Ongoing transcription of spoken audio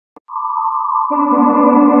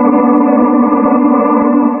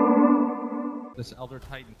This Elder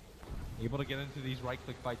Titan able to get into these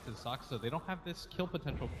right-click fights and sucks, so they don't have this kill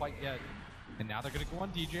potential quite yet. And now they're going to go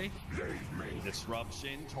on DJ.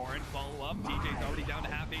 Disruption, Torrent follow up. DJ's already down to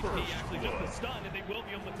half HP, actually just a stun, and they will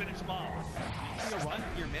be able to finish him off. He's going to run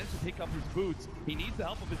here, managed to pick up his boots. He needs the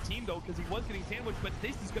help of his team though, because he was getting sandwiched, but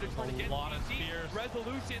this is going to turn against a lot of spears.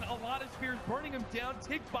 Resolution, a lot of spears burning him down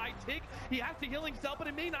tick by tick. He has to heal himself, but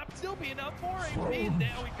it may not still be enough for HP. And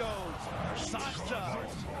now he goes. Sasha,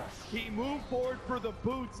 he moved forward for the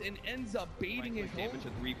boots and ends up baiting his damage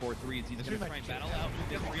at 3-4-3 as he's going to try and battle out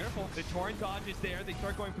with this. The Torrent dodge is there. They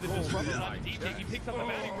start going for the disruption on DJ. He picks up the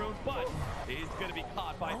bounty rune, but is going to be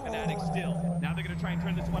caught by Fnatic still. Now they're going to try and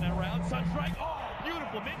turn this one around. Sunstrike, oh,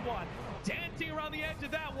 beautiful mid one. Dancing around the edge of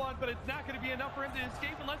that one, but it's not going to be enough for him to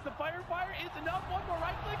escape unless the fire is enough. One more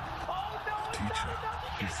right click. Oh no, it's not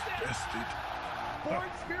enough to get this. Born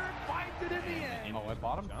Spirit finds it in the end. Oh, at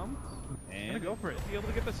bottom jump. And gonna go for it. Be able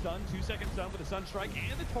to get the stun. 2-second stun with a Sunstrike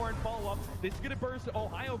and the Torrent follow-up. This is gonna burst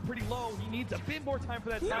Ohio pretty low. He needs a bit more time for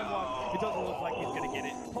that sidewalk. It doesn't look like he's gonna get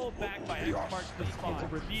it. Pulled back by X marks the spot to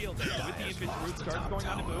reveal that with the invincible root starts going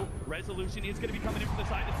on to move. Resolution is gonna be coming in from the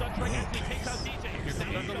side. The Sunstrike actually takes out DJ.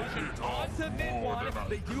 Resolution onto mid-one.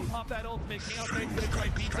 They do pop that ultimate. Chaos Knight's gonna try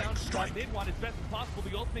and beat down mid-one as best as possible.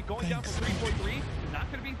 The ultimate going down for 3-4-3. Not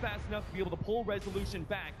gonna be fast enough to be able to pull Resolution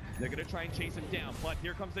back. They're gonna try and chase him down, but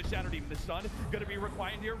here comes the Shadow Demon. The stun gonna be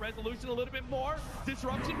required here. Resolution a little bit more.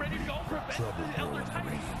 Disruption ready to go. Prevents the Elder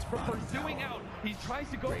Titan from pursuing out. He tries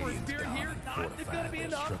to go for his spear here. Not gonna be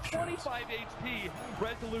enough. 25 HP.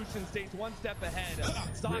 Resolution stays one step ahead.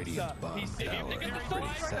 Saksa, he's sitting there.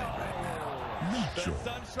 The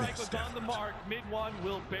Sunstrike was on the mark. Mid-one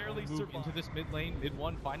will barely survive. Into this mid lane.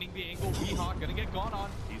 Mid-one finding the angle. VG.R gonna get gone on.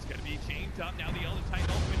 He's gonna be chained up. Now the Elder Titan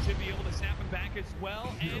ultimate should be able to snap him back as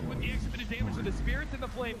well. And with the extra bit of damage to the spirits and the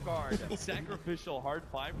flame guard. Sacrificial hard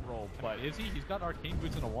 5 roll, but Is he? He's got arcane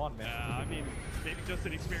boots and a wand, man. I mean, maybe just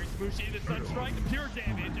an experienced Mushi. The Sunstrike, the pure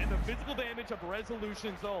damage, and the physical damage of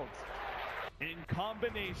Resolution's ults. In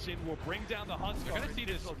combination, will bring down the Husker. You're gonna see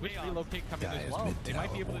this Wish relocate coming as well. They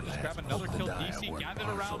might be able to just grab another kill. DC gathered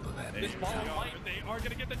around this ball of light. They are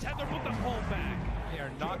gonna get the tether with the pullback. They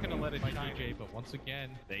are not gonna let it shine TJ, but once again,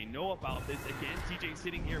 they know about this. Again, TJ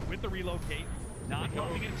sitting here with the relocate. Not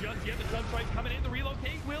going in just yet. The Sunstrike's coming in. The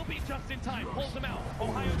relocate will be just in time. Pulls him out.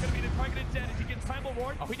 Ohio's going to be the target instead as he gets Primal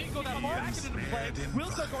Roar. Oh, he didn't go that far. Back into the play.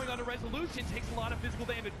 Will start going on to Resolution. Takes a lot of physical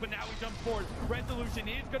damage, but now he jumps forward. Resolution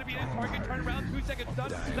is going to be his target. Turn around. 2-second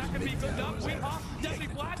stun. Not going to be good enough. VG.R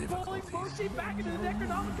definitely flat pulling Mushi back into the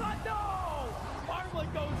Necronomicon. No!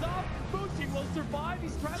 Armlet goes up. Mushi will survive.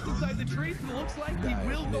 He's trapped inside the trees. It looks like he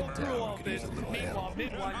will go through all this. Meanwhile,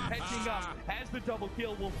 mid-one catching up. Has the double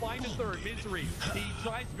kill. Will find a third. Vincere. He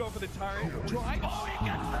tries to go for the turret. Oh, he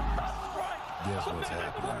gets the Sunstrike. Guess what's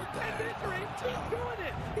happening with that? Vincere, he's doing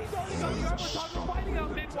it. He's only got the armor toggle fighting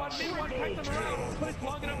out mid-one. Mid-one kites him around, but it's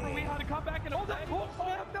long enough for VG.R to come back and hold that cold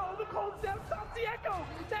snap. No, the cold snap stops the echo.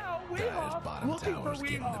 Now VG.R looking for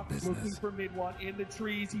VG.R. Looking for mid-one in the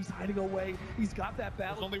trees. He's hiding away. He's got that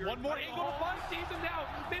battle. There's only one more angle to find. Sees him now.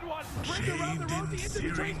 Mid-one brings around the road into the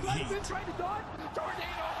trees. Blackman trying to dodge.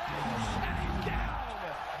 Tornado. And he's down.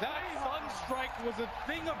 that Sunstrike was a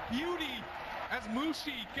thing of beauty as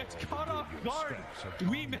Mushi gets caught off guard.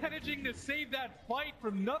 We managing to save that fight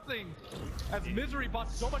from nothing as Misery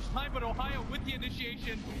bought so much time, but Ohio with the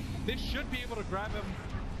initiation, this should be able to grab him.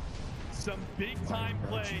 Some big time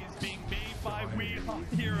plays being made by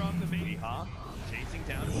VG.R here on the main. Chasing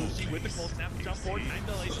down Mushi with the cold snap, jump forward,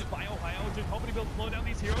 annihilation by Ohio, just hoping to be able to slow down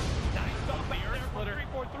these heroes. Nice stop back there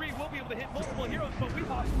for 3-4-3, will be able to hit multiple heroes, but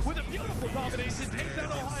VG.R with a beautiful combination takes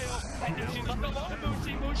out Ohio, and now she's left alone.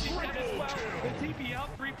 Mushi dead as well. The TP out,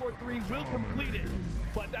 3-4-3 will complete it,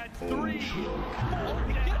 but that's 3. He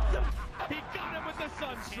gets him. He got him with the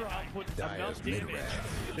Sunstrike, put enough damage.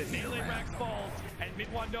 The melee racks falls, and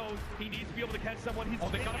VG.R knows he needs to be able to catch someone. He's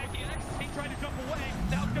they got him with the X. He tried to jump away.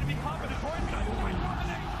 Now it's going to be confident. Combination.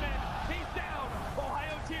 He's down.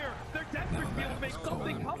 Ohio's here. They're desperate to be able to make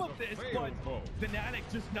something come of this, but Fnatic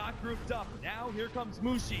just not grouped up. Now here comes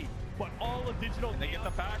Mushi, but all of Digital, they get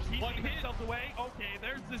the back. He themselves away. Okay,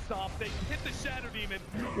 there's the stop. They hit the Shadow Demon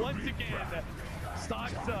once again.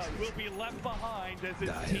 Saxa will be left behind as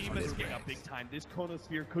his team is getting up big time. This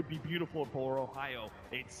Chronosphere could be beautiful for Ohio.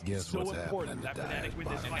 It's so important that Fnatic win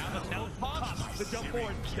this fight. Now pops the jump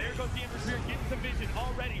forward. There goes the Embersphere, getting some vision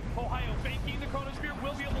already. Ohio faking the Chronosphere,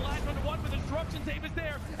 will be able to latch onto one, but the disruption save is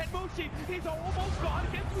there. And Mushi, he's almost gone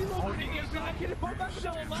against Reborn. He's not getting far back,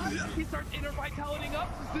 still alive. He starts inner vitalitying up.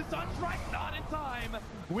 The Sunstrike not in time.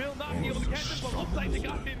 Will not be able to catch him, but looks like they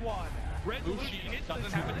got mid one. Resolution hits the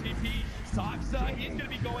tap of TP. Saxa is going to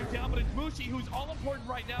be going down, but it's Mushi who's all important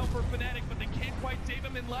right now for Fnatic, but they can't quite save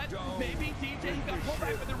him and let. Maybe DJ, he got pulled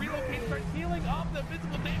back, but the relocate starts healing off the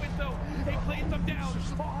physical damage, though. He plays them down.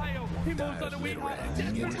 Ohio, he moves on to Weehaw.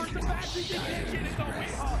 Desperate for some back. DJ can't get it, though.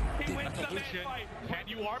 Weehaw, he wins the man fight. Can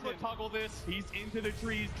you armlet toggle this? He's into the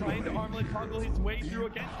trees, trying to armlet toggle his way through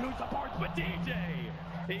against two supports, but DJ,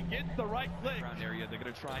 he gets the right click. Around area, they're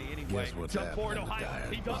going to try anyway. Jump forward, Ohio.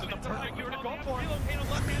 He does it. The perfect year to go for it. Relocate on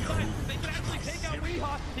left-hand side. They can actually take out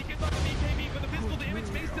Weehaw. He gets on the BKB, but the physical damage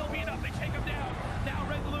may still be enough. They take him down. Now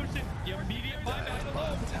Resolution, the immediate buyback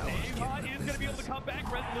alone. Weehaw is going to be able to come back.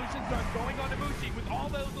 Resolution starts going on to Mushi with all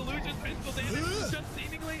those illusions, physical damage, just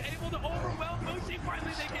seemingly able to overwhelm Mushi.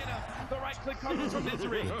 Finally, they get him. The right click comes from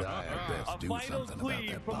Vincere. A final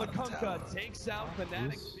cleave from the Kunkka takes out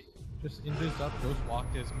Fnatic. Just invis up, goes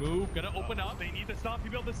walk this move, gonna open up. They need to stop to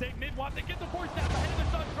be able to save Midwan. They get the force down ahead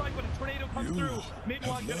of the Sunstrike, but a tornado comes through.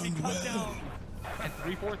 Midwan gonna be cut down. And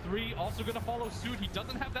 343 also gonna follow suit. He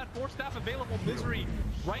doesn't have that force staff available. Misery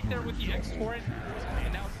right there with the X torrent.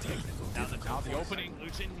 And now the opening.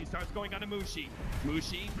 Lucian, he starts going on to Mushi.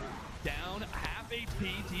 Mushi down half HP.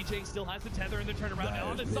 DJ still has the tether in the turnaround. Now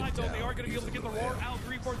on the side though, they are going to be able to get the roar out.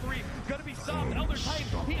 343 gonna be stopped. Elder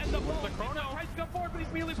Titan, he ends up with the chrono. Tries to come forward, but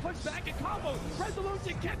he's really pushed back in combo.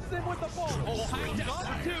 Resolution catches him with the ball. Ohio down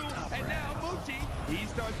for two, and now Mushi, he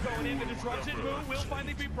starts going in. The disruption move will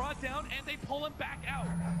finally be brought down, and they pull him back out.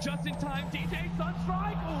 Just in time, DJ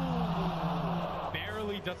Sunstrike. Ooh.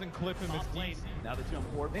 Barely doesn't clip him as DC. Now the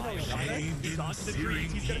jump forward. They know he's onto the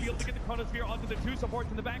trees. He's going to be able to get the Chronosphere onto the two supports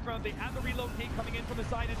in the background. They have the relocate coming in from the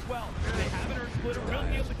side as well. They have an Earth Splitter. Will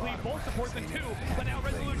be able to clean both supports in two. But now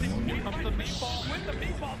Resolution, here comes the meatball with the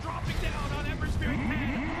meatball dropping down on Embersphere.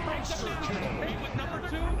 Breaks him down. Hey, with number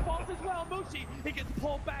two falls as well. Mushi, he gets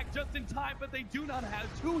pulled back just in time, but they do not have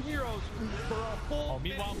two heroes for a full.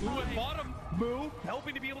 Meanwhile, Moo at bottom. Moo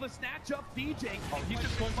helping to be able to snatch up DJ. He's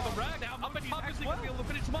just going for the rack. Now, but he's actually going to be able to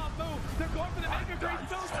finish him off. Moo, they're going for the Mega Grace.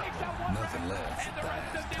 Moo takes out one Nothing rack, left. and the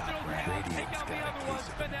rest of Digital Chaos take out the other ones.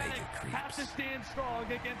 Fnatic has to stand strong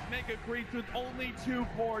against Mega Grace with only 2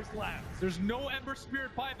 cores left. There's no Ember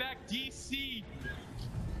Spirit buyback. DC.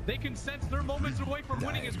 They can sense their moments away from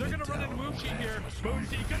winning as they're going to run into Mushi here.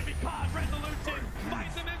 Mushi going to be caught. Resolution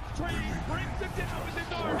finds him in trees, brings him down with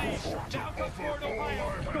his army. Now comes forward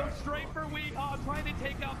Ohio. Goes straight for Weehaw, trying to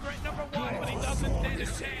take out threat number 1, but he doesn't stand a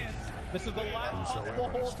chance. This is the last possible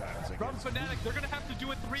hold from Fnatic. They're going to have to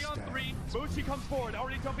do it 3-on-3. Mushi comes forward,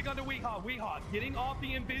 already jumping onto Weehaw. Weehaw getting off the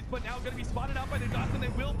invis, but now going to be spotted out by the dots, and they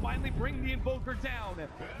will finally bring the Invoker down.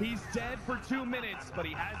 He's dead for 2 minutes, but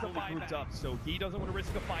he has a buyback up, so he doesn't want to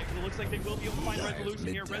risk a fight, but it looks like they will be able to find Resolution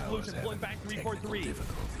here. Resolution pulling back 3-4-3.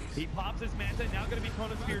 He pops his Manta, now going to be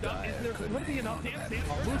Chronosphered up. Is there going to be enough damage?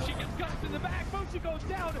 Mushi gets gunned in the back. Mushi goes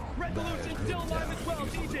down. Resolution still alive as well.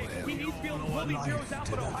 DJ, he needs to be able to pull these heroes out,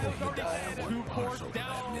 but Ohio's already dead. 2 cores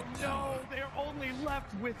down. No, they're only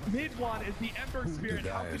left with Midwan as the Ember Spirit.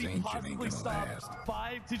 How could he possibly stop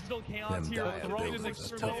 5 Digital Chaos heroes thrown in the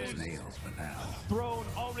exposed? Thrown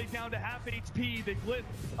already down to half HP. The Glyph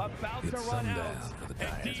about to run out. And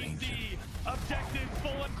DC, objectives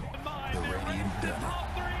full in mind. They're ready. The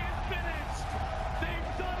top 3 is finished.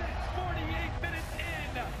 They've done it. 48 minutes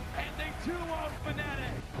in, and they 2-0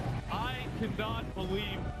 Fnatic. I cannot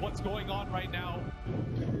believe what's going on right now.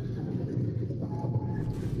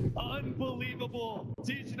 Unbelievable.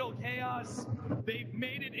 Digital Chaos. They've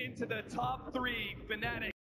made it into the top 3. Fnatic.